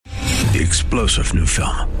The explosive new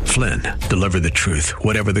film, Flynn, deliver the truth,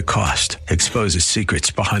 whatever the cost, exposes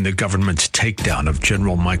secrets behind the government's takedown of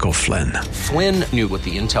General Michael Flynn. Flynn knew what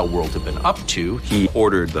the intel world had been up to. He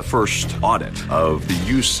ordered the first audit of the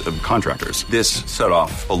use of contractors. This set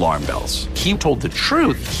off alarm bells. He told the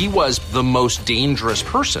truth. He was the most dangerous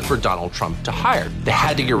person for Donald Trump to hire. They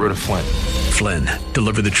had to get rid of Flynn. Flynn,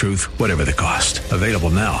 deliver the truth, whatever the cost. Available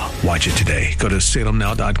now. Watch it today. Go to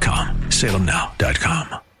salemnow.com.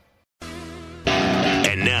 salemnow.com.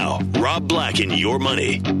 And now, Rob Black and Your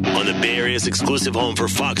Money on the Bay Area's exclusive home for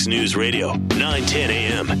Fox News Radio, 9:10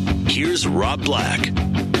 a.m. Here's Rob Black.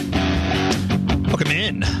 Welcome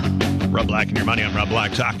in. Rob Black and Your Money on Rob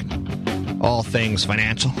Black Talk. All things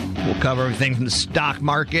financial. We'll cover everything from the stock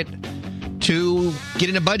market to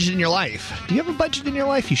getting a budget in your life. Do you have a budget in your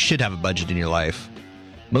life? You should have a budget in your life.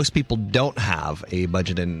 Most people don't have a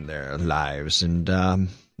budget in their lives. And,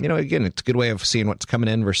 again, it's a good way of seeing what's coming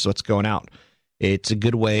in versus what's going out. It's a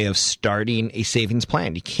good way of starting a savings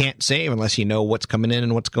plan. You can't save unless you know what's coming in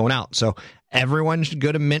and what's going out. So everyone should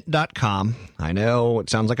go to mint.com. I know it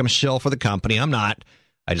sounds like I'm a shill for the company. I'm not.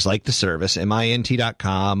 I just like the service.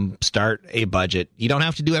 mint.com. Start a budget. You don't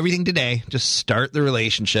have to do everything today. Just start the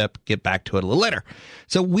relationship. Get back to it a little later.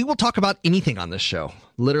 So we will talk about anything on this show.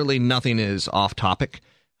 Literally nothing is off topic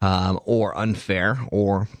or unfair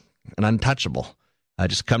or an untouchable.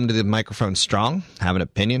 Just come to the microphone strong, have an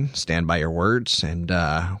opinion, stand by your words, and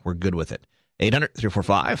we're good with it.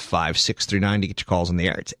 800-345-5639 to get your calls on the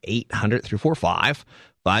air. It's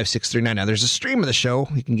 800-345-5639. Now, there's a stream of the show.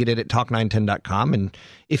 You can get it at talk910.com. And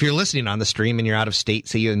if you're listening on the stream and you're out of state,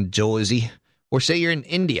 say you're in Jersey, or say you're in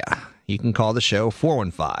India, you can call the show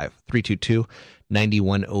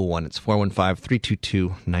 415-322-9101. It's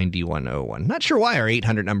 415-322-9101. Not sure why our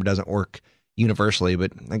 800 number doesn't work universally,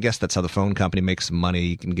 but I guess that's how the phone company makes some money.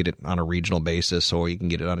 You can get it on a regional basis or you can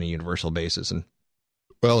get it on a universal basis. And,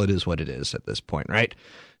 well, it is what it is at this point, right?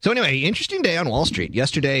 So anyway, interesting day on Wall Street.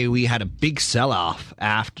 Yesterday, we had a big sell-off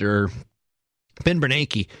after Ben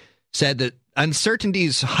Bernanke said that uncertainty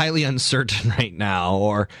is highly uncertain right now,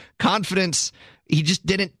 or confidence. He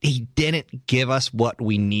didn't give us what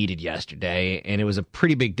we needed yesterday, and it was a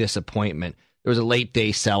pretty big disappointment. There was a late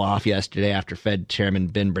day sell-off yesterday after Fed Chairman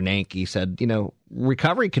Ben Bernanke said,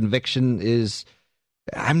 recovery conviction is,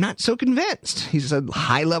 I'm not so convinced. He said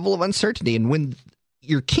high level of uncertainty. And when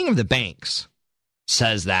your king of the banks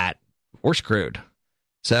says that, we're screwed.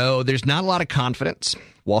 So there's not a lot of confidence.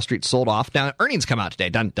 Wall Street sold off. Now, earnings come out today.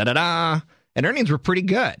 Dun, da, da, da. And earnings were pretty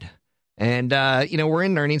good. And, we're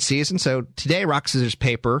in earnings season. So today, rock, scissors,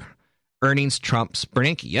 paper, earnings trumps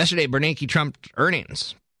Bernanke. Yesterday, Bernanke trumped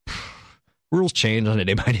earnings. Rules change on a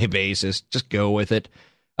day-by-day basis. Just go with it.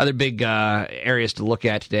 Other big areas to look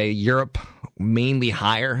at today. Europe, mainly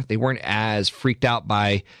higher. They weren't as freaked out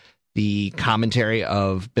by the commentary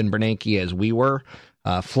of Ben Bernanke as we were.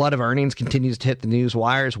 Flood of earnings continues to hit the news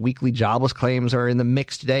wires. Weekly jobless claims are in the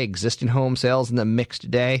mix today. Existing home sales in the mix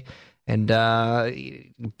today. And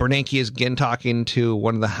Bernanke is again talking to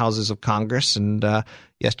one of the houses of Congress. And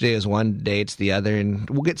yesterday is one, today it's the other. And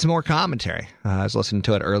we'll get some more commentary. I was listening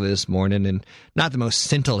to it early this morning, and not the most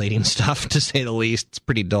scintillating stuff, to say the least. It's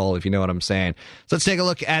pretty dull, if you know what I'm saying. So let's take a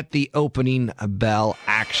look at the opening bell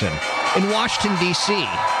action. In Washington, D.C.,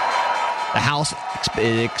 the House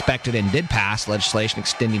expected and did pass legislation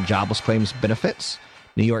extending jobless claims benefits.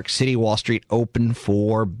 New York City, Wall Street open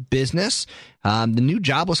for business. The new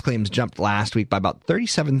jobless claims jumped last week by about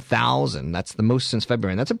 37,000. That's the most since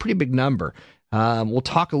February, and that's a pretty big number. We'll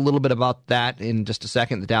talk a little bit about that in just a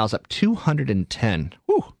second. The Dow's up 210.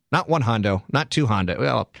 Whew, not one Hondo, not two Honda.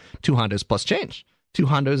 Well, two Hondos plus change. Two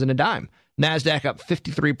Hondos and a dime. NASDAQ up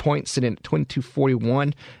 53 points, sitting at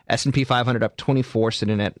 2241. S&P 500 up 24,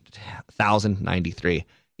 sitting at 1,093.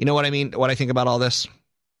 You know what I mean? What I think about all this?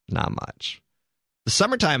 Not much. The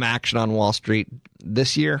summertime action on Wall Street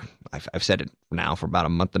this year, I've said it now for about a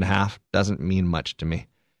month and a half, doesn't mean much to me.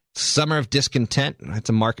 Summer of discontent. It's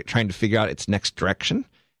a market trying to figure out its next direction.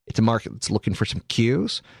 It's a market that's looking for some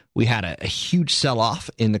cues. We had a huge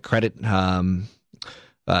sell-off in the credit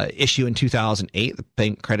issue in 2008, the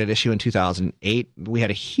bank credit issue in 2008. We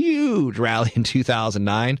had a huge rally in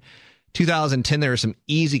 2009. 2010, there were some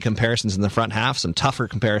easy comparisons in the front half, some tougher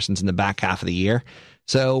comparisons in the back half of the year.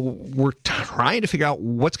 So we're trying to figure out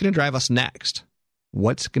what's going to drive us next.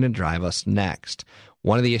 What's going to drive us next?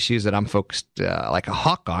 One of the issues that I'm focused like a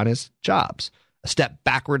hawk on is jobs. A step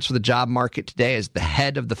backwards for the job market today as the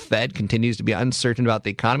head of the Fed continues to be uncertain about the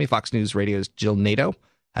economy. Fox News Radio's Jill Nato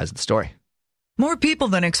has the story. More people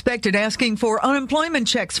than expected asking for unemployment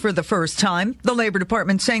checks for the first time. The Labor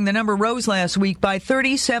Department saying the number rose last week by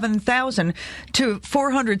 37,000 to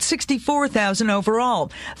 464,000 overall.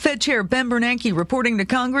 Fed Chair Ben Bernanke reporting to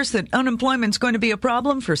Congress that unemployment's going to be a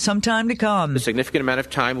problem for some time to come. A significant amount of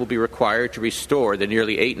time will be required to restore the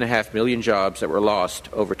nearly 8.5 million jobs that were lost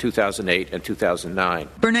over 2008 and 2009.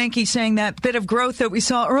 Bernanke saying that bit of growth that we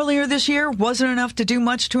saw earlier this year wasn't enough to do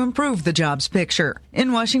much to improve the jobs picture.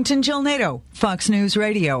 In Washington, Jill Nato, Fox News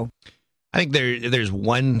Radio. I think there's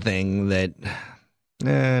one thing that,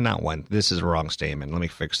 not one, this is a wrong statement. Let me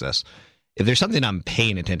fix this. If there's something I'm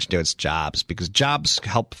paying attention to, it's jobs, because jobs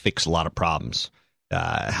help fix a lot of problems.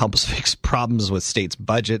 Helps fix problems with states'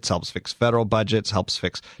 budgets, helps fix federal budgets,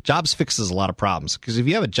 jobs fixes a lot of problems. Because if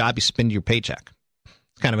you have a job, you spend your paycheck.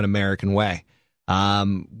 It's kind of an American way.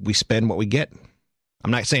 We spend what we get.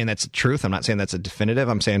 I'm not saying that's the truth. I'm not saying that's a definitive.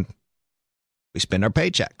 I'm saying we spend our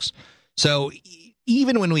paychecks. So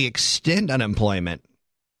even when we extend unemployment,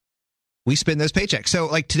 we spend those paychecks. So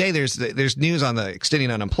like today, there's news on the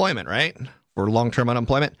extending unemployment, right? For long-term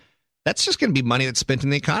unemployment. That's just going to be money that's spent in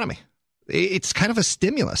the economy. It's kind of a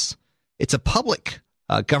stimulus. It's a public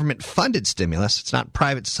government-funded stimulus. It's not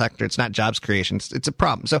private sector. It's not jobs creation. It's a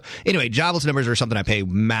problem. So anyway, jobless numbers are something I pay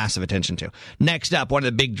massive attention to. Next up, one of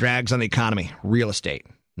the big drags on the economy, real estate.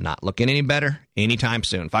 Not looking any better anytime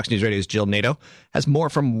soon. Fox News Radio's Jill Nato has more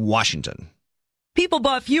from Washington. People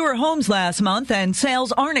bought fewer homes last month, and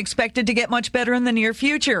sales aren't expected to get much better in the near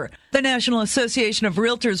future. The National Association of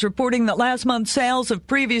Realtors reporting that last month's sales of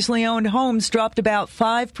previously owned homes dropped about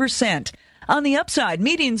 5%. On the upside,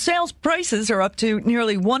 median sales prices are up to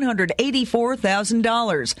nearly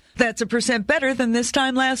 $184,000. That's 1% better than this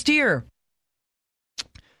time last year.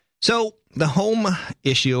 So the home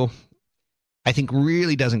issue, I think,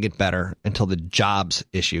 really doesn't get better until the jobs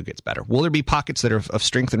issue gets better. Will there be pockets that are of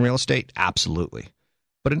strength in real estate? Absolutely.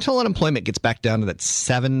 But until unemployment gets back down to that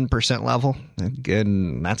 7% level,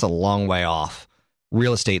 again, that's a long way off.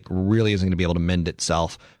 Real estate really isn't going to be able to mend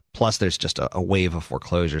itself. Plus, there's just a wave of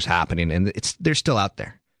foreclosures happening, and they're still out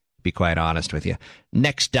there, to be quite honest with you.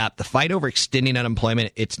 Next up, the fight over extending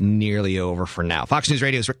unemployment, it's nearly over for now. Fox News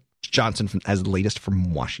Radio's Rick Johnson has the latest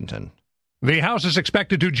from Washington. The House is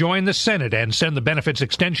expected to join the Senate and send the benefits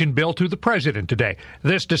extension bill to the president today.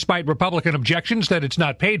 This despite Republican objections that it's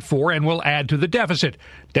not paid for and will add to the deficit.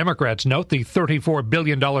 Democrats note the $34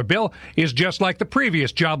 billion bill is just like the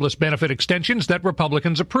previous jobless benefit extensions that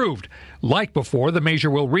Republicans approved. Like before, the measure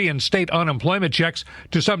will reinstate unemployment checks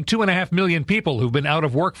to some 2.5 million people who've been out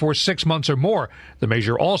of work for 6 months or more. The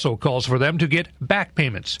measure also calls for them to get back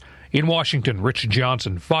payments. In Washington, Rich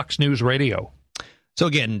Johnson, Fox News Radio. So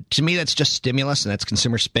again, to me, that's just stimulus, and that's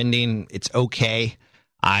consumer spending. It's okay.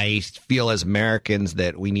 I feel as Americans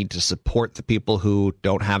that we need to support the people who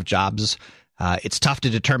don't have jobs. It's tough to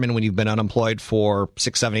determine when you've been unemployed for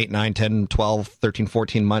 6, 7, 8, 9, 10, 12, 13,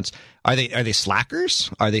 14 months. Are they slackers?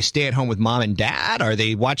 Are they stay at home with mom and dad? Are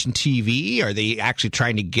they watching TV? Are they actually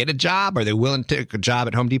trying to get a job? Are they willing to take a job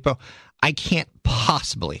at Home Depot? I can't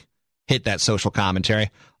possibly hit that social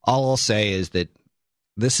commentary. All I'll say is that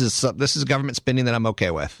this is government spending that I'm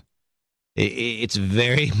okay with. It's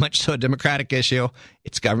very much so a Democratic issue.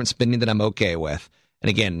 It's government spending that I'm okay with. And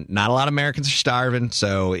again, not a lot of Americans are starving,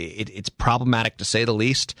 so it's problematic to say the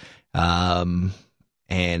least. And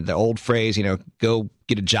the old phrase, go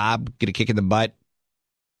get a job, get a kick in the butt,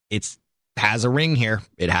 has a ring here.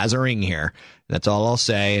 It has a ring here. That's all I'll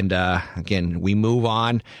say. And again, we move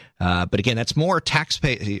on. But again, that's more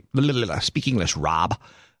taxpayer. Speak English, Rob.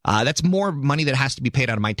 That's more money that has to be paid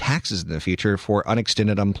out of my taxes in the future for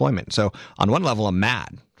unextended unemployment. So on one level, I'm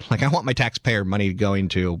mad. Like, I want my taxpayer money going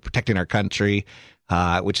to protecting our country,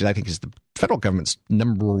 which I think is the federal government's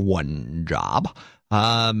number one job.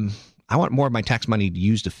 I want more of my tax money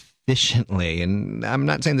used efficiently. And I'm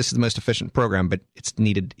not saying this is the most efficient program, but it's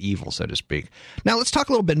needed evil, so to speak. Now, let's talk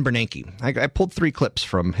a little Ben Bernanke. I pulled 3 clips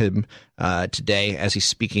from him today as he's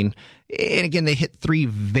speaking. And again, they hit 3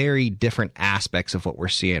 very different aspects of what we're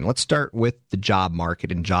seeing. Let's start with the job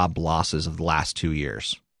market and job losses of the last 2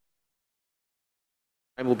 years.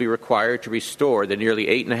 Will be required to restore the nearly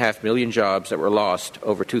 8.5 million jobs that were lost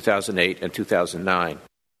over 2008 and 2009.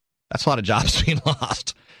 That's a lot of jobs being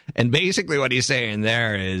lost. And basically what he's saying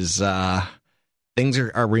there is things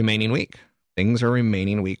are remaining weak. Things are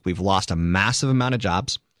remaining weak. We've lost a massive amount of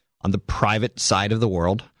jobs on the private side of the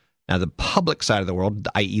world. Now, the public side of the world,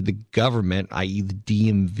 i.e. the government, i.e. the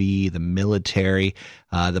DMV, the military,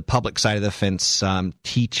 the public side of the fence,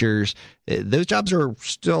 teachers, those jobs are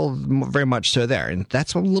still very much so there. And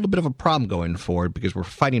that's a little bit of a problem going forward because we're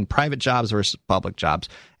fighting private jobs versus public jobs.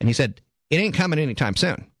 And he said, it ain't coming anytime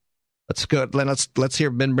soon. Let's go. Let's hear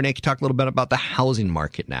Ben Bernanke talk a little bit about the housing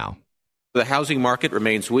market now. The housing market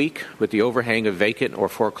remains weak, with the overhang of vacant or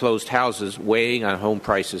foreclosed houses weighing on home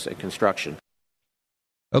prices and construction.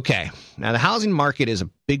 Okay, now the housing market is a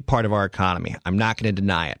big part of our economy. I'm not going to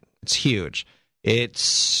deny it. It's huge.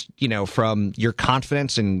 It's, from your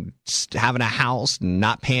confidence in having a house and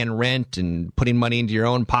not paying rent and putting money into your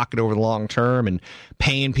own pocket over the long term and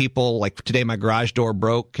paying people. Like today, my garage door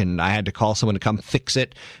broke and I had to call someone to come fix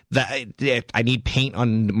it. I need paint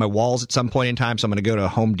on my walls at some point in time, so I'm going to go to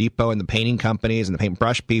Home Depot and the painting companies and the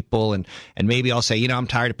paintbrush people, and maybe I'll say, I'm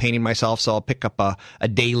tired of painting myself, so I'll pick up a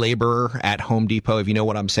day laborer at Home Depot, if you know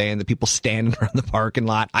what I'm saying. The people standing around the parking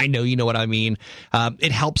lot. I know you know what I mean.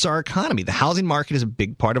 It helps our economy. The housing market is a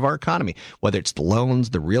big part of our economy, whether it's the loans,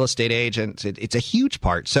 the real estate agents. It's a huge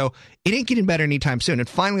part. So it ain't getting better anytime soon. And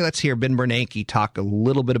finally, let's hear Ben Bernanke talk a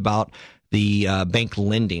little bit about the bank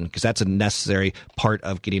lending, because that's a necessary part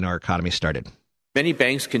of getting our economy started. Many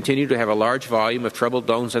banks continue to have a large volume of troubled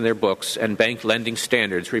loans on their books, and bank lending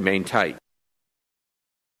standards remain tight.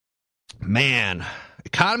 Man,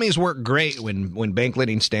 economies work great when bank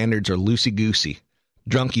lending standards are loosey-goosey,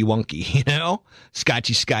 drunky-wonky,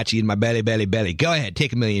 Scotchy in my belly. Go ahead,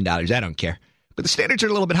 take $1 million. I don't care. But the standards are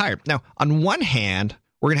a little bit higher. Now, on one hand,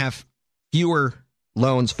 we're going to have fewer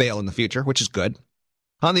loans fail in the future, which is good.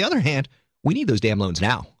 On the other hand, we need those damn loans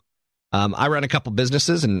now. I run a couple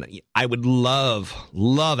businesses, and I would love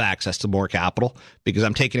access to more capital because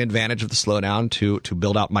I'm taking advantage of the slowdown to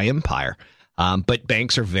build out my empire. But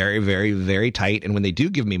banks are very, very, very tight, and when they do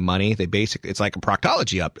give me money, it's like a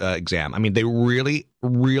proctology exam. I mean, they really,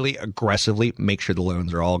 really aggressively make sure the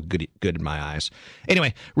loans are all good in my eyes.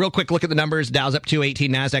 Anyway, real quick look at the numbers. Dow's up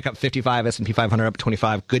 218, NASDAQ up 55, S&P 500 up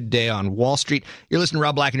 25. Good day on Wall Street. You're listening to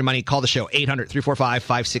Rob Black and Your Money. Call the show,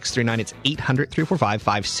 800-345-5639. It's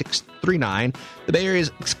 800-345-5639. The Bay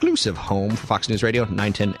Area's exclusive home for Fox News Radio,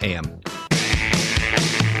 910 AM.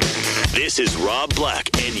 This is Rob Black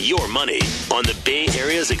and Your Money on the Bay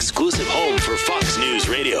Area's exclusive home for Fox News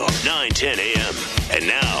Radio, 910 AM. And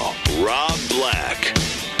now, Rob Black.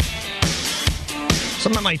 So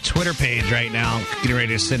I'm at my Twitter page right now, getting ready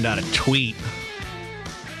to send out a tweet.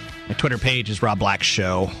 My Twitter page is Rob Black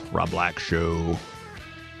Show.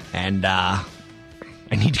 And I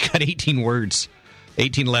need to cut 18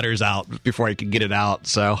 letters out before I can get it out.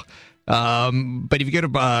 So, but if you go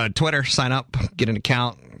to Twitter, sign up, get an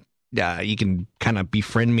account. You can kind of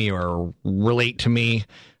befriend me or relate to me,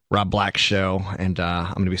 Rob Black Show, and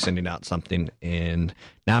I'm going to be sending out something in.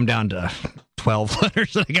 Now I'm down to 12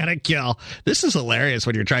 letters that I got to kill. This is hilarious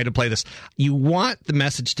when you're trying to play this. You want the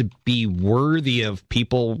message to be worthy of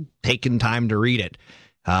people taking time to read it,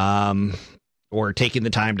 or taking the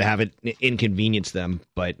time to have it inconvenience them,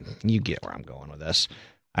 but you get where I'm going with this.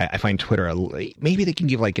 I find Twitter, maybe they can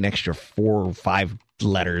give like an extra 4 or 5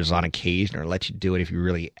 letters on occasion, or let you do it if you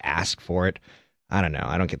really ask for it. I don't know.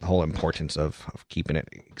 I don't get the whole importance of keeping it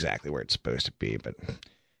exactly where it's supposed to be. But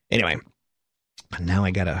anyway, now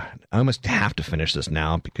I almost have to finish this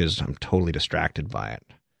now because I'm totally distracted by it.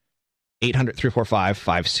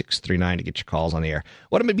 800-345-5639 to get your calls on the air.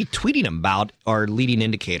 What I'm going to be tweeting about are leading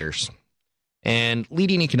indicators. And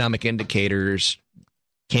leading economic indicators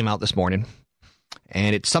came out this morning.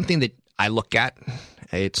 And it's something that I look at.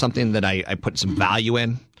 It's something that I put some value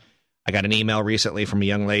in. I got an email recently from a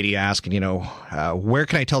young lady asking, where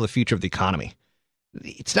can I tell the future of the economy?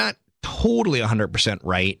 It's not totally 100%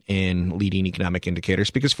 right in leading economic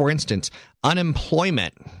indicators because, for instance,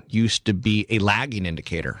 unemployment used to be a lagging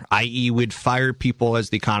indicator, i.e. we'd fire people as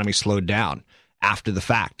the economy slowed down after the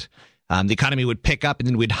fact. The economy would pick up and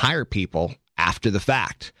then we'd hire people after the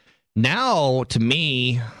fact. Now, to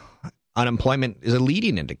me, unemployment is a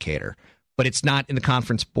leading indicator, but it's not in the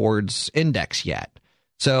Conference Board's index yet.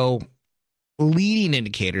 So leading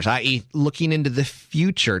indicators, i.e. looking into the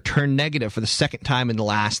future, turned negative for the second time in the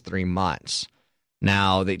last 3 months.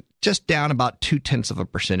 Now, they just down about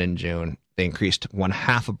 0.2% in June. They increased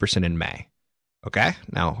 0.5% in May. Okay?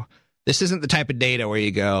 Now, this isn't the type of data where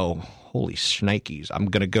you go, holy shnikes, I'm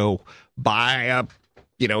going to go buy I'm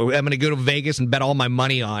going to go to Vegas and bet all my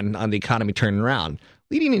money on the economy turning around.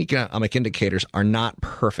 Leading economic indicators are not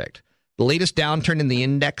perfect. The latest downturn in the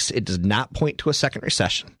index, it does not point to a second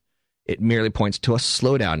recession. It merely points to a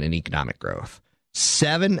slowdown in economic growth.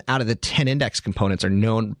 7 out of the 10 index components are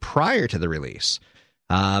known prior to the release.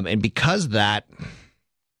 And because of that,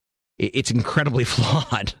 it's incredibly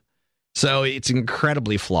flawed. So it's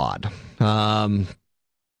incredibly flawed. And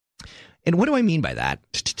what do I mean by that?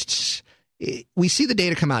 We see the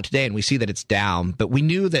data come out today and we see that it's down, but we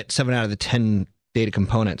knew that 7 out of the 10 data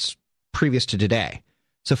components previous to today.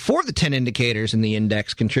 So 4 of the 10 indicators in the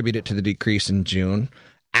index contributed to the decrease in June.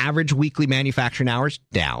 Average weekly manufacturing hours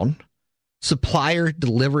down. Supplier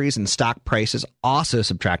deliveries and stock prices also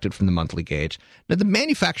subtracted from the monthly gauge. Now, the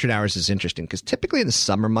manufacturing hours is interesting because typically in the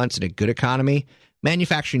summer months in a good economy,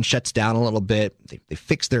 manufacturing shuts down a little bit. They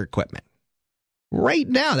fix their equipment. Right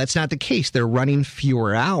now, that's not the case. They're running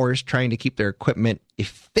fewer hours trying to keep their equipment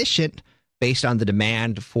efficient based on the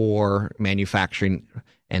demand for manufacturing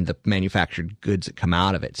and the manufactured goods that come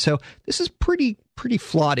out of it. So this is pretty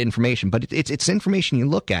flawed information, but it's information you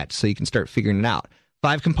look at so you can start figuring it out.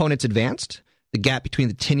 5 components advanced. The gap between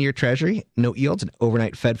the 10-year Treasury note yields and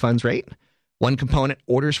overnight Fed funds rate. 1 component,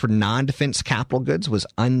 orders for non-defense capital goods, was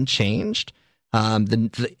unchanged.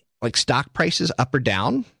 Like stock prices up or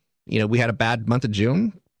down. You know, we had a bad month of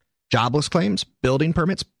June. Jobless claims, building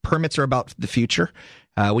permits. Permits are about the future.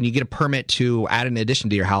 When you get a permit to add an addition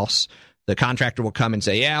to your house, the contractor will come and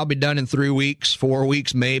say, yeah, I'll be done in 3 weeks, 4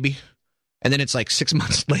 weeks, maybe. And then it's like 6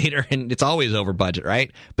 months later, and it's always over budget,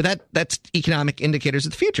 right? But that's economic indicators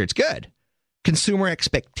of the future. It's good. Consumer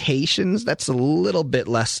expectations, that's a little bit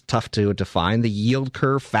less tough to define. The yield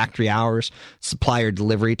curve, factory hours, supplier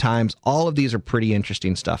delivery times, all of these are pretty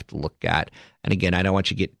interesting stuff to look at. And again, I don't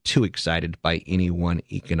want you to get too excited by any one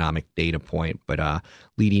economic data point, but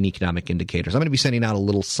leading economic indicators. I'm going to be sending out a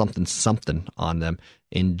little something on them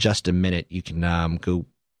in just a minute. You can go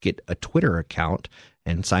get a Twitter account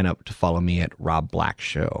and sign up to follow me at Rob Black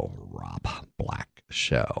Show. Rob Black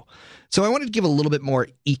Show. So I wanted to give a little bit more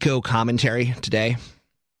eco commentary today.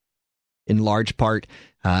 In large part,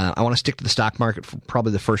 I want to stick to the stock market for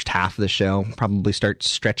probably the first half of the show. Probably start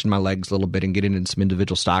stretching my legs a little bit and get into some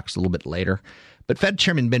individual stocks a little bit later. But Fed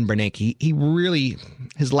Chairman Ben Bernanke, he really,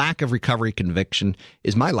 his lack of recovery conviction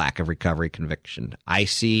is my lack of recovery conviction. I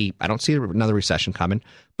don't see another recession coming,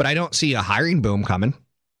 but I don't see a hiring boom coming.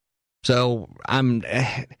 So I'm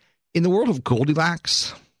in the world of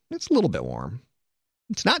Goldilocks. It's a little bit warm.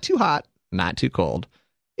 It's not too hot, not too cold.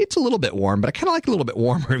 It's a little bit warm, but I kind of like a little bit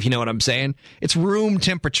warmer, if you know what I'm saying. It's room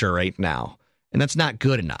temperature right now, and that's not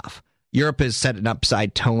good enough. Europe has set an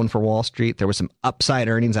upside tone for Wall Street. There was some upside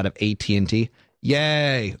earnings out of AT&T.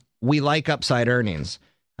 Yay. We like upside earnings.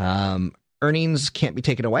 Earnings can't be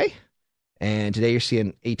taken away. And today you're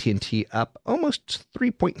seeing AT&T up almost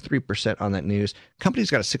 3.3% on that news. Company's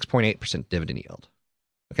got a 6.8% dividend yield.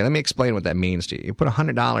 Okay, let me explain what that means to you. You put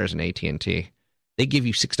 $100 in AT&T. They give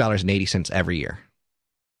you $6.80 every year.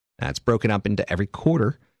 That's broken up into every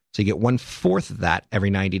quarter, so you get 1/4 of that every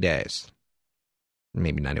 90 days.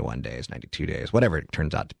 Maybe 91 days, 92 days, whatever it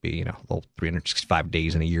turns out to be, a little 365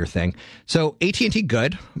 days in a year thing. So AT&T,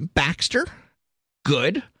 good. Baxter,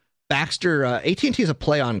 good. Baxter, AT&T is a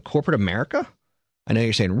play on corporate America. I know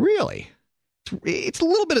you're saying, really? It's a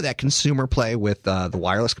little bit of that consumer play with the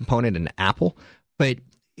wireless component and Apple, but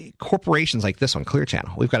corporations like this one, Clear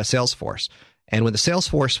Channel, we've got a sales force. And when the sales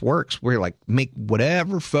force works, we're like, make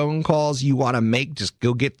whatever phone calls you want to make. Just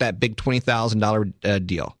go get that big $20,000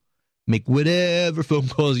 deal. Make whatever phone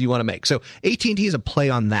calls you want to make. So AT&T is a play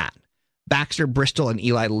on that. Baxter, Bristol, and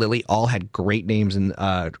Eli Lilly all had great names and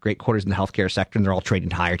great quarters in the healthcare sector, and they're all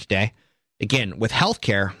trading higher today. Again, with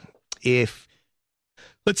healthcare, if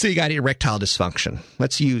let's say you got erectile dysfunction,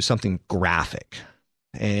 let's use something graphic,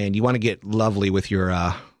 and you want to get lovely with your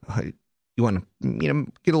you want to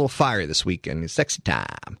get a little fiery this weekend. It's sexy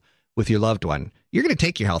time with your loved one. You're going to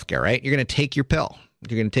take your healthcare, right? You're going to take your pill.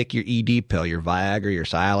 You're going to take your ED pill, your Viagra, your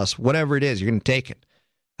Cialis, whatever it is. You're going to take it.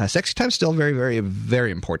 Sexy time is still very, very, very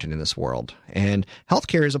important in this world, and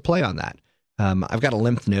healthcare is a play on that. I've got a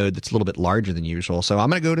lymph node that's a little bit larger than usual, so I'm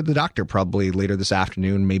going to go to the doctor probably later this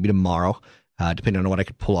afternoon, maybe tomorrow, depending on what I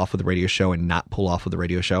could pull off with the radio show and not pull off with the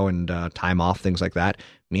radio show, and time off, things like that.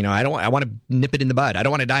 I want to nip it in the bud. I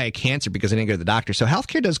don't want to die of cancer because I didn't go to the doctor. So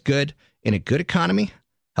healthcare does good in a good economy.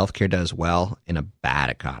 Healthcare does well in a bad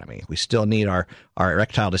economy. We still need our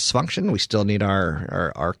erectile dysfunction. We still need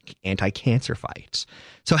our anti-cancer fights.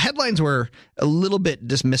 So headlines were a little bit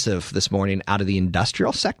dismissive this morning out of the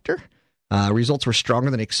industrial sector. Results were stronger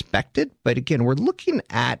than expected. But again, we're looking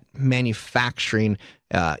at manufacturing,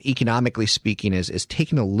 economically speaking, is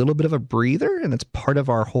taking a little bit of a breather. And that's part of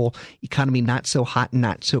our whole economy, not so hot and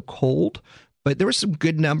not so cold. But there were some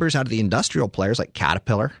good numbers out of the industrial players like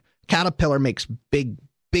Caterpillar. Caterpillar makes big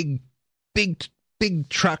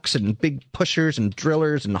trucks and big pushers and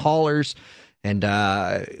drillers and haulers. And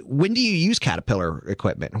when do you use Caterpillar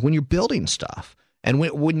equipment? When you're building stuff. And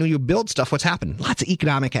when you build stuff, what's happened? Lots of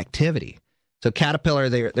economic activity. So Caterpillar,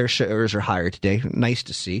 their shares are higher today. Nice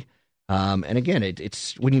to see. And again,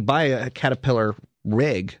 it's when you buy a Caterpillar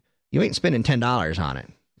rig, you ain't spending $10 on it.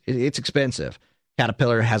 It's expensive.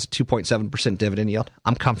 Caterpillar has a 2.7% dividend yield.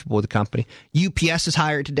 I'm comfortable with the company. UPS is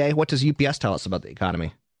higher today. What does UPS tell us about the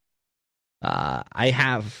economy?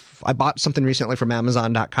 I bought something recently from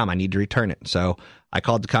Amazon.com. I need to return it. So I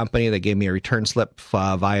called the company. They gave me a return slip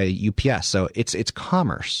via UPS. So it's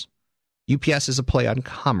commerce. UPS is a play on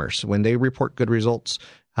commerce. When they report good results,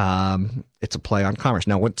 it's a play on commerce.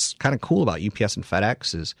 Now, what's kind of cool about UPS and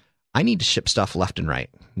FedEx is I need to ship stuff left and right.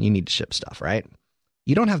 You need to ship stuff, right?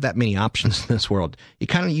 You don't have that many options in this world. You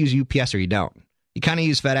kind of use UPS or you don't. You kind of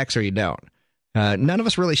use FedEx or you don't. None of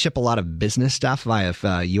us really ship a lot of business stuff via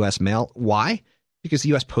U.S. mail. Why? Because the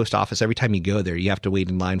U.S. Post Office, every time you go there, you have to wait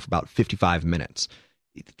in line for about 55 minutes.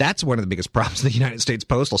 That's one of the biggest problems of the United States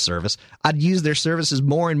Postal Service. I'd use their services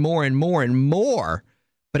more and more and more and more.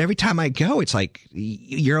 But every time I go, it's like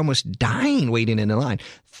you're almost dying waiting in a line.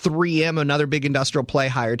 3M, another big industrial play,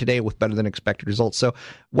 higher today with better than expected results. So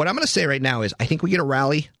what I'm going to say right now is I think we get a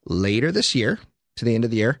rally later this year to the end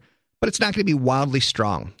of the year, but it's not going to be wildly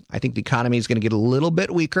strong. I think the economy is going to get a little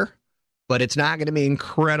bit weaker, but it's not going to be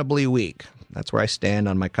incredibly weak. That's where I stand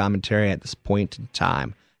on my commentary at this point in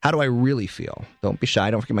time. How do I really feel? Don't be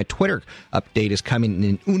shy. Don't forget my Twitter update is coming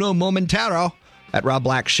in uno momentaro. At Rob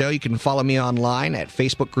Black Show. You can follow me online at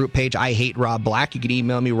Facebook group page I Hate Rob Black. You can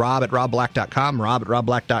email me rob@robblack.com,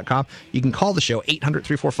 rob@robblack.com. You can call the show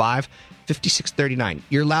 800-345-5639.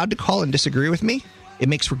 You're allowed to call and disagree with me. It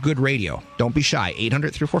makes for good radio. Don't be shy.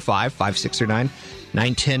 800-345-5639,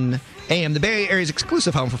 910 a.m. The Bay Area's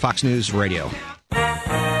exclusive home for Fox News Radio.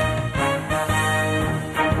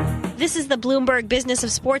 This is the Bloomberg Business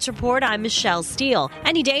of Sports Report. I'm Michelle Steele.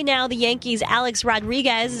 Any day now, the Yankees' Alex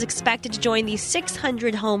Rodriguez is expected to join the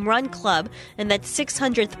 600 home run club, and that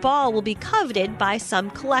 600th ball will be coveted by some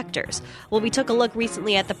collectors. Well, we took a look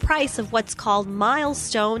recently at the price of what's called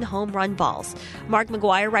milestone home run balls. Mark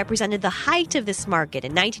McGwire represented the height of this market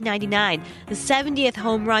in 1999. The 70th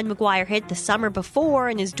home run McGwire hit the summer before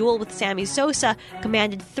in his duel with Sammy Sosa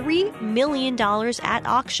commanded $3 million at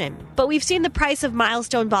auction. But we've seen the price of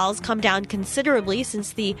milestone balls come down considerably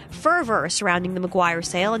since the fervor surrounding the McGwire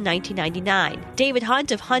sale in 1999. David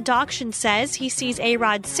Hunt of Hunt Auction says he sees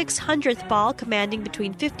A-Rod's 600th ball commanding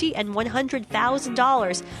between $50,000 and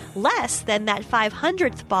 $100,000, less than that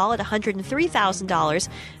 500th ball at $103,000,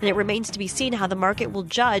 and it remains to be seen how the market will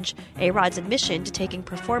judge A-Rod's admission to taking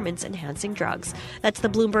performance-enhancing drugs. That's the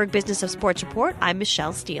Bloomberg Business of Sports Report. I'm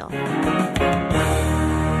Michelle Steele.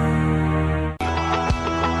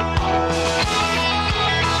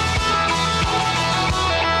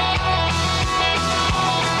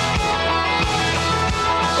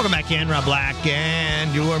 Welcome back in, Rob Black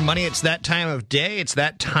and your money. It's that time of day. It's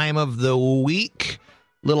that time of the week.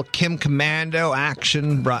 Little Kim Komando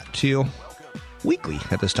action brought to you weekly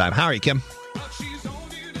at this time. How are you, Kim?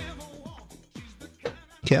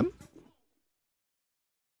 Kim?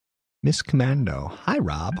 Miss Commando. Hi,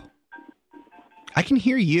 Rob. I can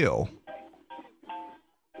hear you.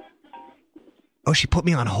 Oh, she put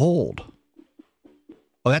me on hold.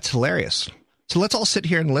 Oh, that's hilarious. So let's all sit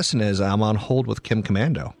here and listen as I'm on hold with Kim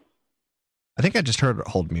Komando. I think I just heard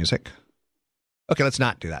hold music. Okay, let's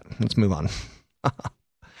not do that. Let's move on. I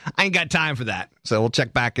ain't got time for that. So we'll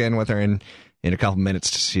check back in with her in a couple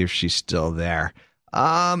minutes to see if she's still there.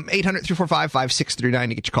 800-345-5639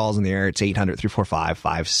 to get your calls on the air. It's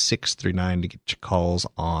 800-345-5639 to get your calls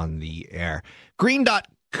on the air. Green Dot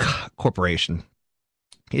Corporation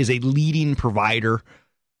is a leading provider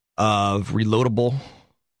of reloadable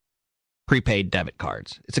prepaid debit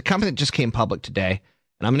cards. It's a company that just came public today,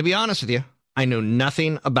 and I'm going to be honest with you, I know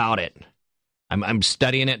nothing about it. I'm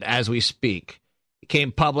studying it as we speak. It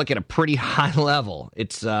came public at a pretty high level.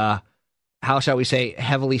 It's, how shall we say,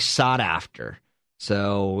 heavily sought after.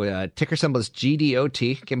 So ticker symbol is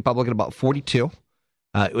GDOT, came public at about 42.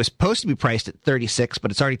 It was supposed to be priced at 36,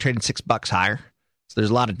 but it's already trading $6 higher. So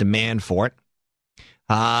there's a lot of demand for it.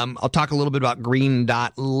 I'll talk a little bit about Green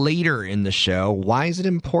Dot later in the show. Why is it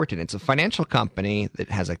important? It's a financial company that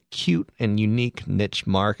has a cute and unique niche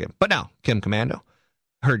market. But now, Kim Komando,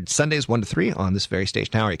 heard Sundays 1 to 3 on this very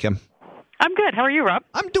station. How are you, Kim? I'm good. How are you, Rob?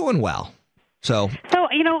 I'm doing well. So,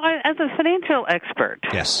 you know, as a financial expert,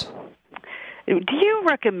 yes, do you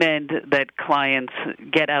recommend that clients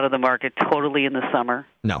get out of the market totally in the summer?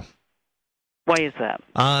 No. Why is that?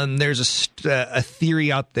 There's a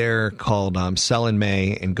theory out there called sell in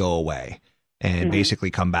May and go away, and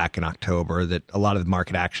basically come back in October, that a lot of the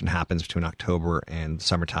market action happens between October and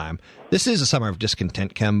summertime. This is a summer of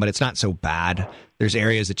discontent, Kim, but it's not so bad. There's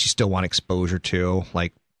areas that you still want exposure to,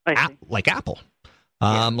 like Apple,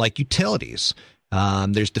 like utilities.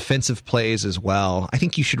 There's defensive plays as well. I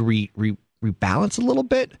think you should rebalance a little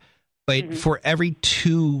bit, But for every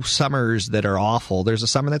 2 summers that are awful, there's a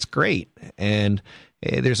summer that's great. And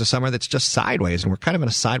there's a summer that's just sideways. And we're kind of in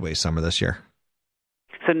a sideways summer this year.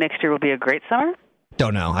 So next year will be a great summer?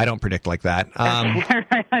 Don't know. I don't predict like that. I'm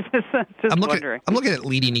wondering. I'm looking at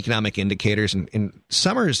leading economic indicators. And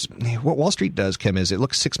summers, what Wall Street does, Kim, is it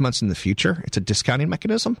looks 6 months in the future. It's a discounting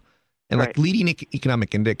mechanism. And like leading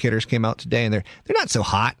economic indicators came out today, and they're not so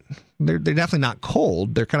hot. They're definitely not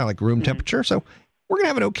cold. They're kind of like room temperature. So we're going to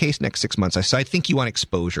have an okay next 6 months. So I think you want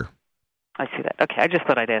exposure. I see that. Okay, I just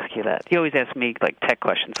thought I'd ask you that. You always ask me like tech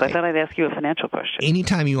questions, so I thought I'd ask you a financial question.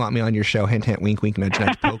 Anytime you want me on your show, hint, hint, wink, wink, nudge,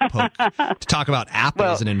 nudge, poke, poke, to talk about Apple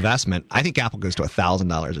as an investment, I think Apple goes to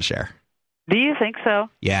 $1,000 a share. Do you think so?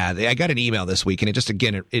 Yeah, I got an email this week, and it just,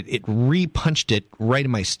 again, it re-punched it right in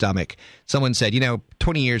my stomach. Someone said,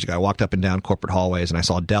 20 years ago, I walked up and down corporate hallways, and I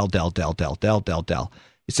saw Dell.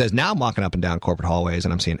 It says, now I'm walking up and down corporate hallways,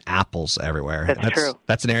 and I'm seeing Apples everywhere. That's true.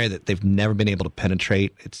 That's an area that they've never been able to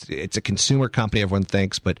penetrate. It's a consumer company, everyone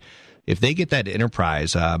thinks, but if they get that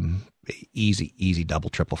enterprise, easy double,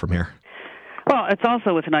 triple from here. Well, it's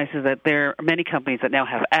also what's nice is that there are many companies that now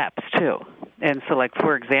have apps, too. And so, like,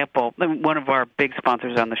 for example, one of our big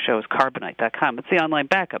sponsors on the show is Carbonite.com. It's the online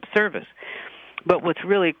backup service. But what's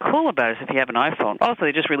really cool about it is if you have an iPhone, also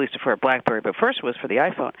they just released it for a BlackBerry, but first it was for the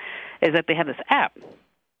iPhone, is that they have this app.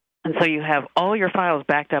 And so you have all your files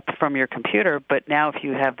backed up from your computer, but now if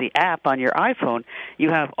you have the app on your iPhone,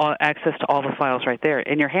 you have access to all the files right there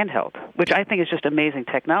in your handheld, which I think is just amazing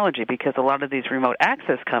technology because a lot of these remote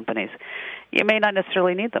access companies, you may not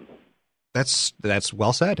necessarily need them. That's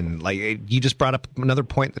well said. And like you just brought up another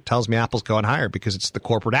point that tells me Apple's going higher because it's the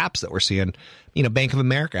corporate apps that we're seeing. Bank of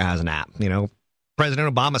America has an app,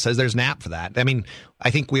 President Obama says there's an app for that. I mean,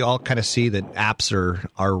 I think we all kind of see that apps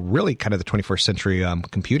are really kind of the 21st century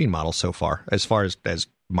computing model so far as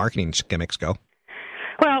marketing gimmicks go.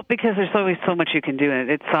 Well, because there's always so much you can do,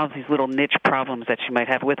 and it solves these little niche problems that you might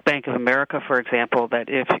have. With Bank of America, for example, that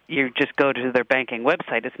if you just go to their banking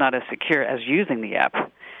website, it's not as secure as using the app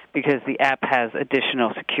because the app has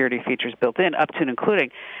additional security features built in, up to and including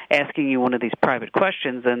asking you one of these private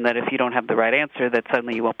questions, and that if you don't have the right answer, that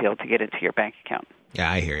suddenly you won't be able to get into your bank account.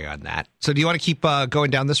 Yeah, I hear you on that. So do you want to keep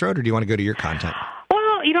going down this road, or do you want to go to your content? Well,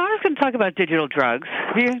 I was going to talk about digital drugs.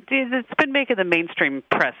 It's been making the mainstream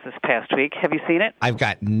press this past week. Have you seen it? I've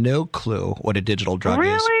got no clue what a digital drug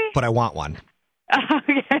is, but I want one.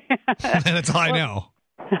 Okay. That's all I know.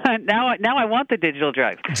 Now I want the digital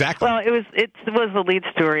drugs. Exactly. Well, it was the lead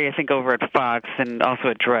story, I think, over at Fox and also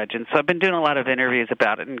at Drudge. And so I've been doing a lot of interviews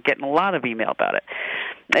about it and getting a lot of email about it.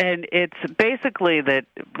 And it's basically that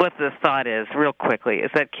what the thought is, real quickly,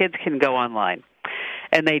 is that kids can go online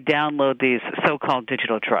and they download these so-called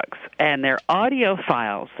digital drugs. And they're audio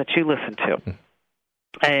files that you listen to.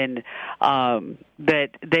 And that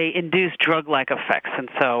they induce drug-like effects. And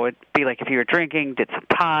so it'd be like if you were drinking, did some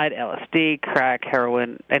pot, LSD, crack,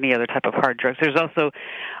 heroin, any other type of hard drugs. There's also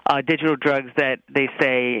digital drugs that they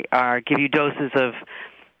say give you doses of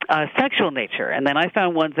sexual nature. And then I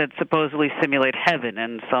found ones that supposedly simulate heaven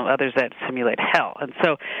and some others that simulate hell. And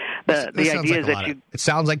so the idea is that it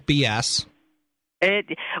sounds like BS.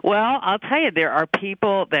 Well, I'll tell you, there are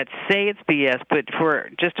people that say it's BS, but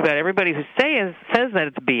for just about everybody who says that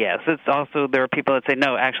it's BS, it's also there are people that say,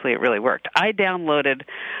 no, actually it really worked. I downloaded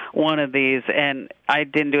one of these, and I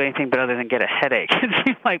didn't do anything but other than get a headache. It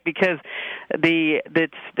seems like because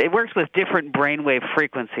it works with different brainwave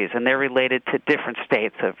frequencies, and they're related to different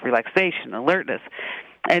states of relaxation, alertness.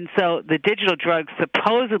 And so the digital drug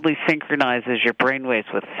supposedly synchronizes your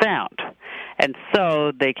brainwaves with sound. And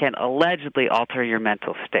so they can allegedly alter your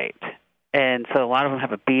mental state. And so a lot of them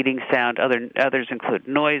have a beating sound. Others include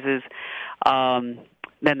noises.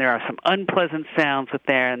 Then there are some unpleasant sounds with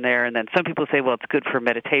there. And then some people say, well, it's good for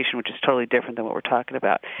meditation, which is totally different than what we're talking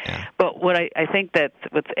about. Yeah. But what I think that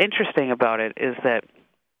what's interesting about it is that,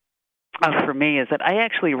 for me, is that I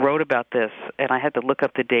actually wrote about this, and I had to look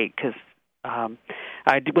up the date because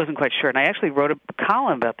I wasn't quite sure. And I actually wrote a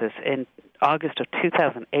column about this in August of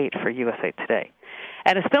 2008 for USA Today.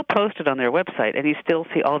 And it's still posted on their website, and you still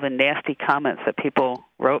see all the nasty comments that people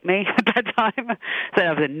wrote me at that time. Said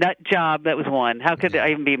I was a nut job. That was one. How could I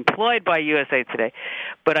even be employed by USA Today?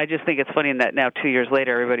 But I just think it's funny that now 2 years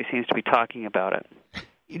later, everybody seems to be talking about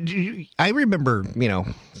it. I remember,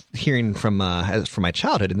 hearing from my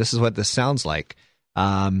childhood, and this is what this sounds like.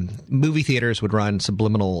 Movie theaters would run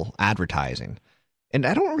subliminal advertising. And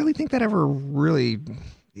I don't really think that ever really...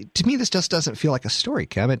 To me, this just doesn't feel like a story,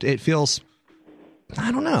 Kim. It feels... I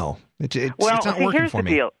don't know. It's not working here's for the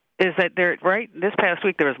me. Deal. is that this past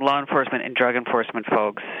week there was law enforcement and drug enforcement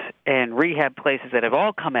folks and rehab places that have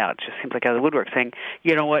all come out, just seems like out of the woodwork, saying,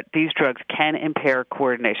 you know what, these drugs can impair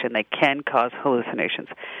coordination. They can cause hallucinations.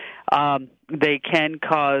 They can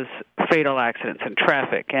cause fatal accidents in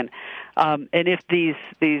traffic. And if these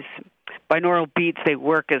binaural beats, they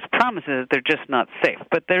work as promises, they're just not safe.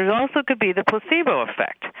 But there also could be the placebo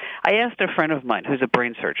effect. I asked a friend of mine who's a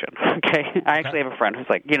brain surgeon, okay? I actually have a friend who's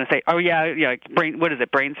like, say, oh, yeah,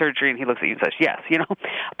 brain surgery? And he looks at you and says, yes,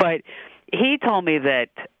 But he told me that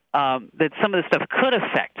some of the stuff could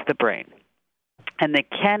affect the brain, and they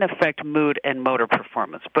can affect mood and motor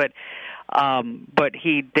performance. But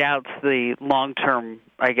he doubts the long-term,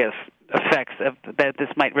 I guess, effects that this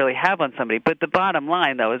might really have on somebody. But the bottom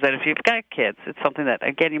line, though, is that if you've got kids, it's something that,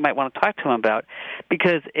 again, you might want to talk to them about,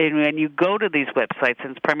 because when you go to these websites,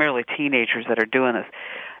 and it's primarily teenagers that are doing this,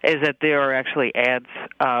 is that there are actually ads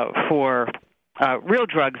for real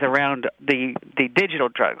drugs around the digital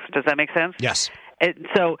drugs. Does that make sense? Yes. And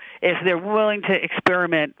so if they're willing to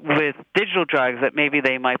experiment with digital drugs, that maybe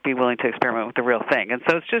they might be willing to experiment with the real thing. And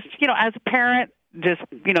so it's just, as a parent, just,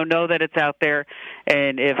 know that it's out there.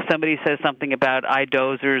 And if somebody says something about eye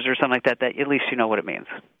dozers or something like that, at least you know what it means.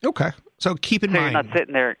 Okay. So keep in mind. You're not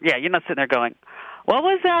sitting there going, what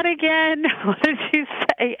was that again? What did you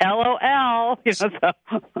say? LOL.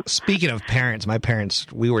 Speaking of parents, my parents,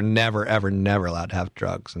 we were never, ever, never allowed to have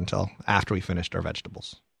drugs until after we finished our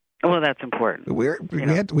vegetables. Well, that's important.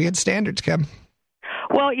 We had standards, Kim.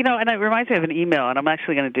 Well, and it reminds me of an email, and I'm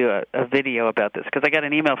actually going to do a video about this, because I got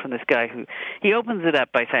an email from this guy who, he opens it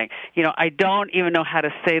up by saying, I don't even know how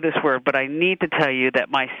to say this word, but I need to tell you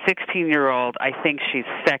that my 16-year-old, I think she's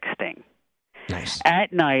sexting. Nice.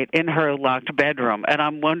 At night in her locked bedroom, and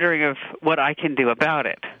I'm wondering what I can do about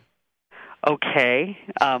it. Okay.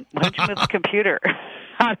 Why don't you move the computer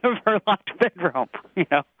out of her locked bedroom,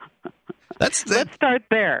 Let's start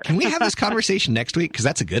there. Can we have this conversation next week? Because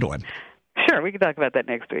that's a good one. Sure, we can talk about that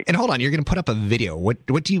next week. And hold on, you're going to put up a video. What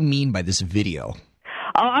do you mean by this video?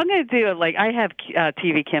 Oh, I'm going to do it I have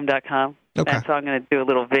tvkim.com. Okay. And so I'm going to do a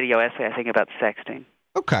little video essay, I think, about sexting.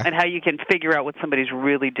 Okay. And how you can figure out what somebody's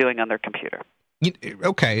really doing on their computer.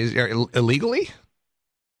 Okay. Illegally?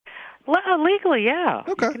 Legally, yeah.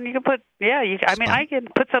 Okay. You can put, I can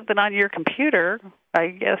put something on your computer, I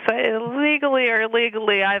guess. Legally or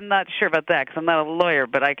illegally, I'm not sure about that, because I'm not a lawyer,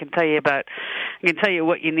 but I can tell you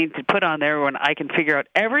what you need to put on there, when I can figure out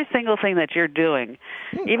every single thing that you're doing.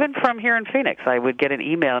 Even from here in Phoenix, I would get an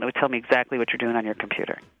email, and it would tell me exactly what you're doing on your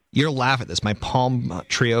computer. You'll laugh at this. My Palm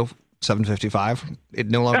Trio 755, it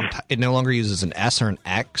no longer uses an S or an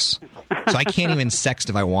X, so I can't even sext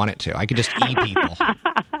if I want it to. I could just E people.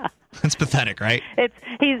 That's pathetic, right?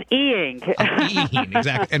 He's E-ing. I'm E-ing,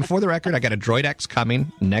 exactly. And for the record, I got a Droid X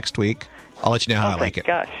coming next week. I'll let you know how I like it.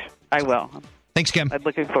 Gosh, I will. Thanks, Kim. I'm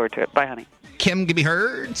looking forward to it. Bye, honey. Kim can be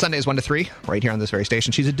heard Sundays 1 to 3 right here on this very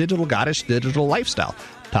station. She's a digital goddess, digital lifestyle,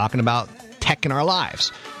 talking about tech in our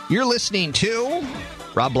lives. You're listening to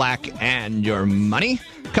Rob Black and Your Money.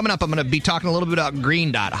 Coming up, I'm going to be talking a little bit about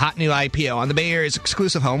Green Dot, hot new IPO on the Bay Area's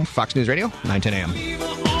exclusive home, Fox News Radio, 910 a.m.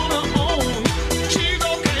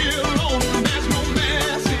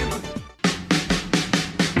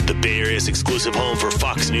 Bay Area's exclusive home for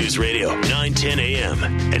Fox News Radio, 910 a.m.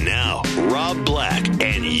 And now, Rob Black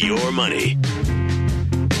and Your Money.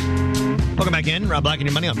 Welcome back in. Rob Black and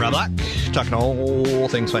Your Money. I'm Rob Black, talking all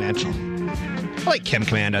things financial. I like Kim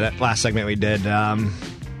Commando, that last segment we did.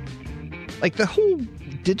 Like the whole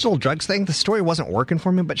digital drugs thing, the story wasn't working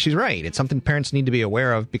for me, but she's right. It's something parents need to be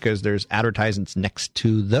aware of, because there's advertisements next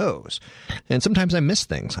to those. And sometimes I miss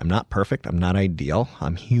things. I'm not perfect. I'm not ideal.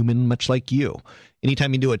 I'm human, much like you.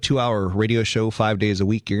 Anytime you do a 2-hour radio show 5 days a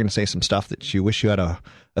week, you're going to say some stuff that you wish you had a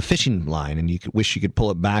fishing line, and you wish you could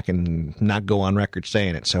pull it back and not go on record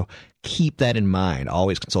saying it. So keep that in mind.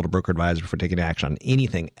 Always consult a broker advisor before taking action on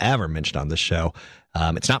anything ever mentioned on this show.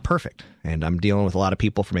 It's not perfect, and I'm dealing with a lot of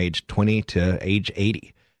people from age 20 to age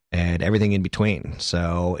 80 and everything in between.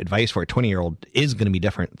 So advice for a 20-year-old is going to be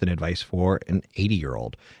different than advice for an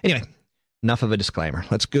 80-year-old. Anyway, enough of a disclaimer.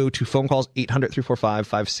 Let's go to phone calls,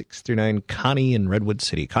 800-345-5639. Connie in Redwood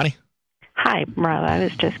City. Connie? Hi, Rob. I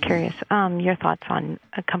was just curious. Your thoughts on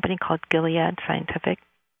a company called Gilead Scientific.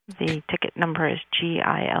 The ticket number is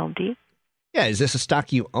GILD. Yeah, is this a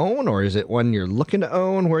stock you own, or is it one you're looking to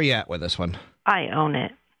own? Where are you at with this one? I own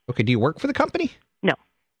it. Okay, do you work for the company? No.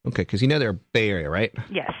 Okay, because they're Bay Area, right?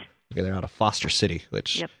 Yes. Okay, they're out of Foster City,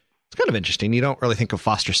 which Yep. It's kind of interesting. You don't really think of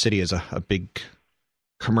Foster City as a big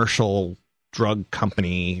commercial drug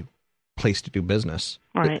company place to do business.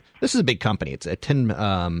 Right. This is a big company. It's a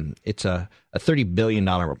 $30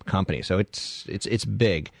 billion company, so it's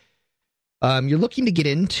big. You're looking to get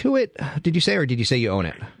into it, did you say, or did you say you own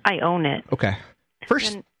it? I own it. Okay.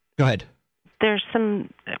 First, go ahead. There's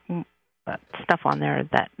some stuff on there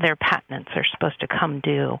that their patents are supposed to come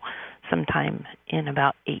due sometime in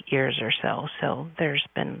about 8 years or so. So there's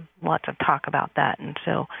been lots of talk about that, and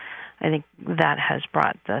so I think that has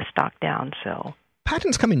brought the stock down. So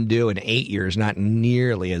patents coming due in 8 years, not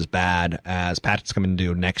nearly as bad as patents coming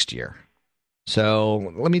due next year.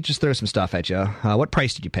 So let me just throw some stuff at you. What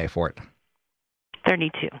price did you pay for it?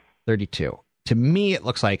 $32. To me, it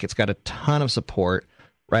looks like it's got a ton of support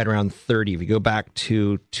right around 30. If you go back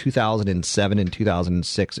to 2007 and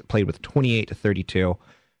 2006, it played with 28 to 32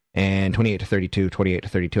 and 28 to 32, 28 to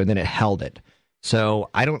 32, and then it held it. So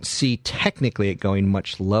I don't see technically it going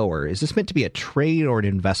much lower. Is this meant to be a trade or an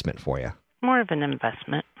investment for you? More of an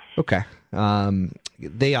investment. Okay.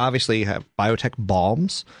 They obviously have biotech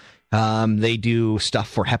balms. They do stuff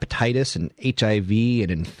for hepatitis and HIV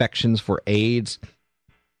and infections for AIDS.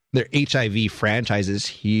 Their HIV franchise is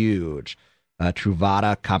huge.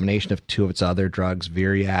 Truvada, combination of two of its other drugs,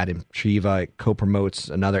 Viriad and Treva. It co-promotes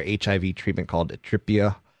another HIV treatment called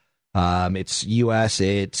Atripia. It's U.S.,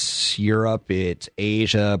 it's Europe, it's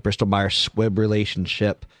Asia, Bristol-Myers Squibb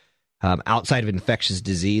relationship. Outside of infectious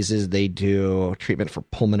diseases, they do treatment for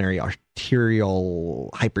pulmonary arterial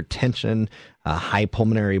hypertension, high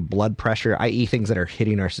pulmonary blood pressure, i.e. things that are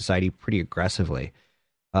hitting our society pretty aggressively.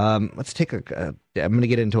 Let's take I'm going to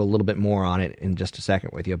get into a little bit more on it in just a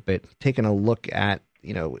second with you, but taking a look at,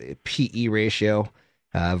 PE ratio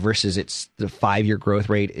versus the 5-year growth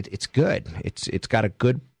rate, it's good. It's got a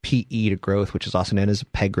good PE to growth, which is also known as a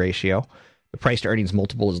PEG ratio. The price to earnings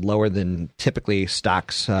multiple is lower than typically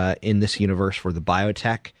stocks in this universe for the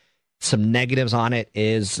biotech. Some negatives on it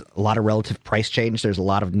is a lot of relative price change. There's a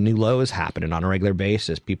lot of new lows happening on a regular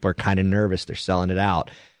basis. People are kind of nervous. They're selling it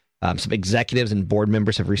out. Some executives and board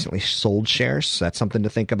members have recently sold shares. So that's something to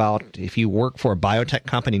think about. If you work for a biotech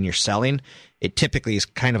company and you're selling, it typically is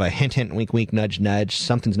kind of a hint, hint, wink, wink, nudge, nudge.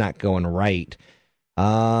 Something's not going right.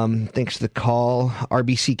 Thanks to the call,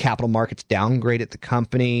 RBC Capital Markets downgraded the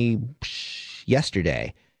company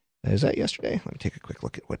yesterday. Is that yesterday? Let me take a quick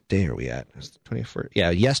look at what day are we at. It's the 21st.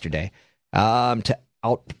 Yeah, yesterday. To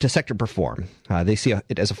sector perform. They see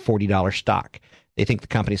it as a $40 stock. They think the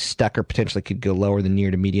company's stuck or potentially could go lower than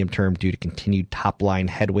near to medium term due to continued top-line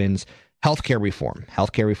headwinds. Healthcare reform.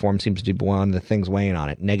 Healthcare reform seems to be one of the things weighing on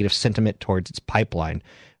it. Negative sentiment towards its pipeline.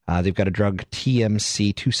 They've got a drug,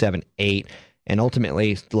 TMC 278, and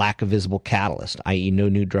ultimately lack of visible catalyst, i.e. no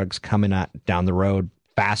new drugs coming out down the road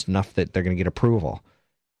fast enough that they're going to get approval.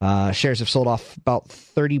 Shares have sold off about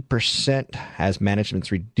 30% as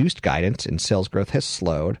management's reduced guidance and sales growth has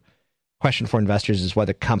slowed. Question for investors is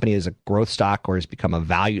whether the company is a growth stock or has become a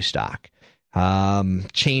value stock.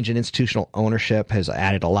 Change in institutional ownership has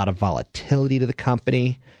added a lot of volatility to the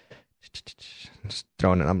company.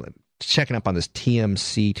 I'm checking up on this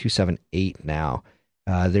TMC 278 now.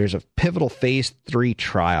 There's a pivotal phase 3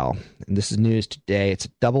 trial, and this is news today. It's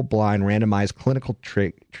a double-blind, randomized clinical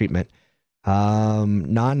treatment,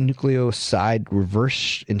 non-nucleoside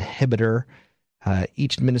reverse inhibitor,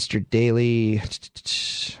 each administered daily.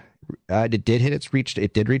 It did reach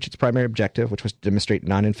its primary objective, which was to demonstrate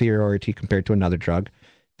non-inferiority compared to another drug.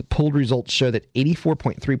 The pooled results show that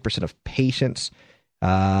 84.3% of patients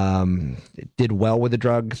did well with the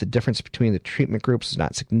drug. The difference between the treatment groups is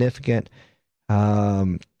not significant.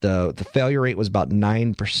 The failure rate was about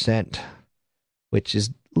 9%, which is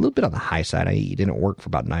a little bit on the high side. It didn't work for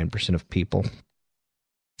about 9% of people.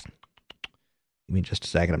 Give me just a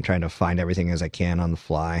second. I'm trying to find everything as I can on the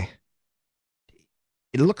fly.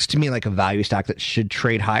 It looks to me like a value stock that should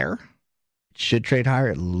trade higher. It should trade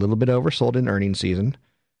higher. A little bit oversold in earnings season.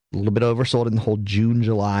 A little bit oversold in the whole June,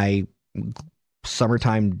 July,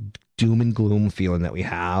 summertime doom and gloom feeling that we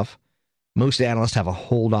have. Most analysts have a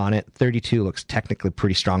hold on it. 32 looks technically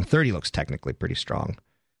pretty strong. 30 looks technically pretty strong.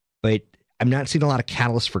 But I'm not seeing a lot of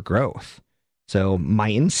catalysts for growth. So my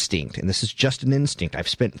instinct, and this is just an instinct, I've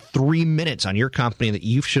spent 3 minutes on your company that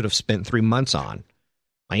you should have spent 3 months on.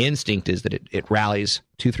 My instinct is that it rallies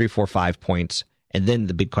 2, 3, 4, 5 points. And then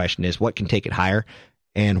the big question is, what can take it higher?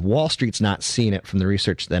 And Wall Street's not seeing it from the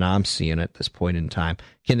research that I'm seeing at this point in time.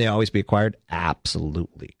 Can they always be acquired?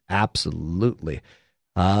 Absolutely. Absolutely.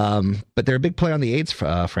 But they're a big play on the AIDS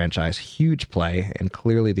franchise, huge play, and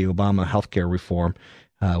clearly the Obama healthcare reform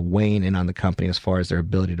weighing in on the company as far as their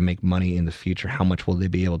ability to make money in the future. How much will they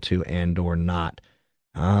be able to and or not?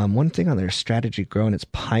 One thing on their strategy growing its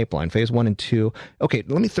pipeline, phase 1 and 2. Okay,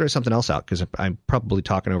 let me throw something else out because I'm probably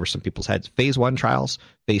talking over some people's heads. Phase 1 trials,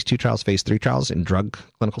 phase 2 trials, phase 3 trials in drug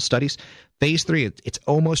clinical studies. Phase 3, it's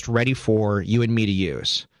almost ready for you and me to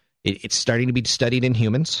use. It's starting to be studied in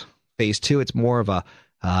humans. Phase 2, it's more of a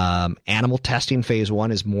animal testing. Phase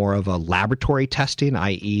 1 is more of a laboratory testing,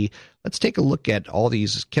 i.e., let's take a look at all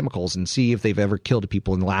these chemicals and see if they've ever killed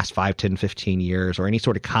people in the last 5, 10, 15 years, or any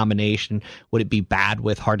sort of combination. Would it be bad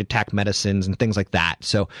with heart attack medicines and things like that?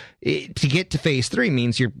 So to get to phase 3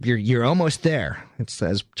 means you're almost there. It's,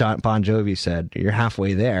 as Bon Jovi said, you're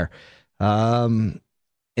halfway there. And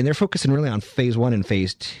they're focusing really on phase 1 and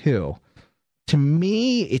phase 2. To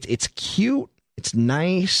me, it's cute. It's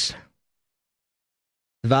nice.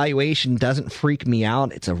 The valuation doesn't freak me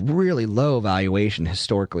out. It's a really low valuation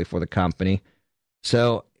historically for the company.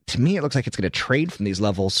 So to me, it looks like it's going to trade from these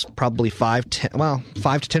levels probably 5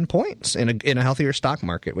 to 10 points in a healthier stock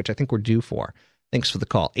market, which I think we're due for. Thanks for the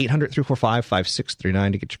call.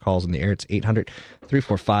 800-345-5639 to get your calls in the air. It's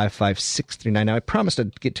 800-345-5639. Now, I promised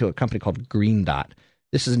to get to a company called Green Dot.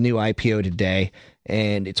 This is a new IPO today,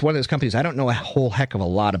 and it's one of those companies I don't know a whole heck of a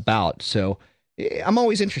lot about. So I'm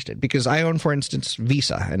always interested because I own, for instance,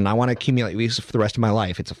 Visa, and I want to accumulate Visa for the rest of my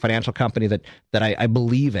life. It's a financial company that I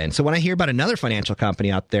believe in. So when I hear about another financial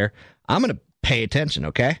company out there, I'm going to pay attention,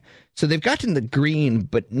 okay? So they've gotten the green,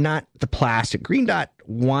 but not the plastic. Green Dot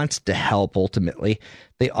wants to help ultimately.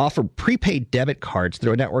 They offer prepaid debit cards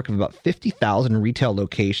through a network of about 50,000 retail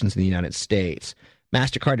locations in the United States.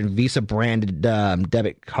 MasterCard and Visa branded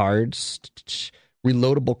debit cards,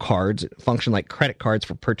 reloadable cards, function like credit cards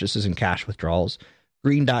for purchases and cash withdrawals.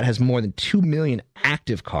 Green Dot has more than 2 million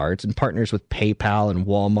active cards and partners with PayPal and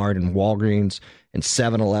Walmart and Walgreens and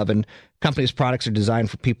 7-Eleven. Company's products are designed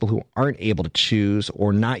for people who aren't able to choose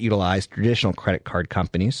or not utilize traditional credit card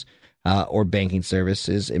companies or banking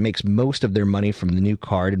services. It makes most of their money from the new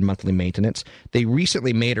card and monthly maintenance. They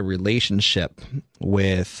recently made a relationship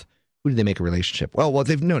with... Who did they make a relationship? Well,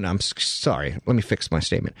 I'm sorry. Let me fix my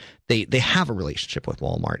statement. They have a relationship with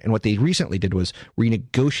Walmart, and what they recently did was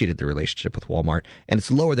renegotiated the relationship with Walmart, and it's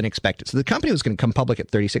lower than expected. So the company was going to come public at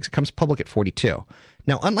 36. It comes public at 42.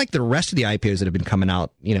 Now, unlike the rest of the IPOs that have been coming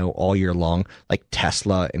out, all year long, like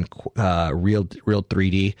Tesla and Real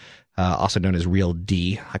 3D, also known as Real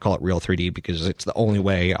D. I call it Real 3D because it's the only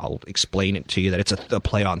way I'll explain it to you that it's a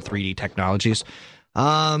play on 3D technologies.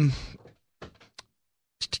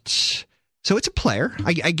 So it's a player.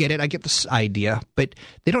 I get it. I get this idea, but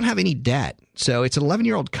they don't have any debt. So it's an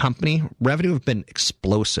 11-year-old company. Revenue have been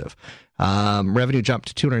explosive. Revenue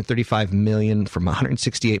jumped to $235 million from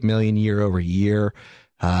 $168 million year over year.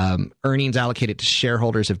 Earnings allocated to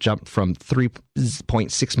shareholders have jumped from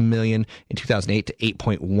 $3.6 million in 2008 to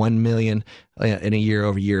 $8.1 million in a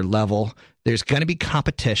year-over-year level. There's going to be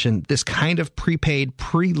competition. This kind of prepaid,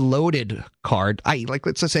 preloaded card,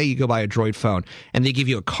 let's just say you go buy a Droid phone and they give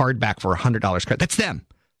you a card back for $100 card. That's them.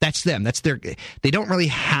 They don't really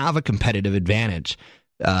have a competitive advantage.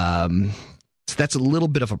 So that's a little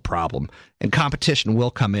bit of a problem, and competition will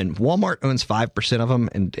come in. Walmart owns 5% of them,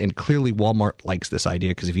 and clearly Walmart likes this idea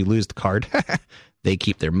because if you lose the card, they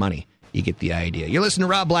keep their money. You get the idea. You're listening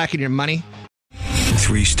to Rob Black and Your Money.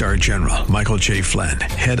 3-star General Michael J. Flynn,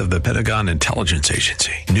 head of the Pentagon Intelligence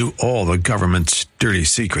Agency, knew all the government's dirty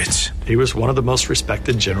secrets. He was one of the most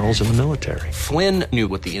respected generals in the military. Flynn knew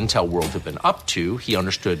what the intel world had been up to. He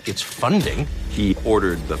understood its funding. He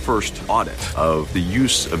ordered the first audit of the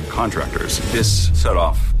use of contractors. This set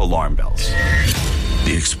off alarm bells.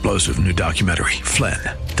 The explosive new documentary, Flynn,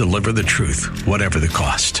 Deliver the Truth, Whatever the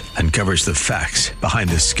Cost, uncovers the facts behind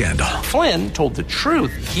this scandal. Flynn told the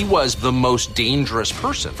truth. He was the most dangerous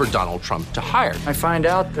person for Donald Trump to hire. I find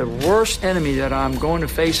out the worst enemy that I'm going to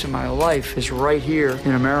face in my life is right here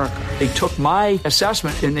in America. They took my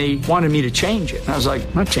assessment and they wanted me to change it. And I was like,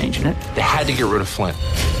 I'm not changing it. They had to get rid of Flynn.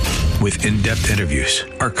 With in-depth interviews,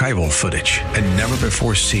 archival footage, and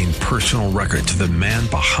never-before-seen personal records of the man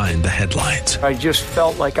behind the headlines. I just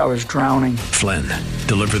felt like I was drowning. Flynn,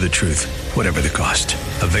 Deliver the Truth, Whatever the Cost.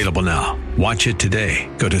 Available now. Watch it today.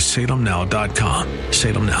 Go to salemnow.com.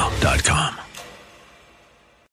 salemnow.com.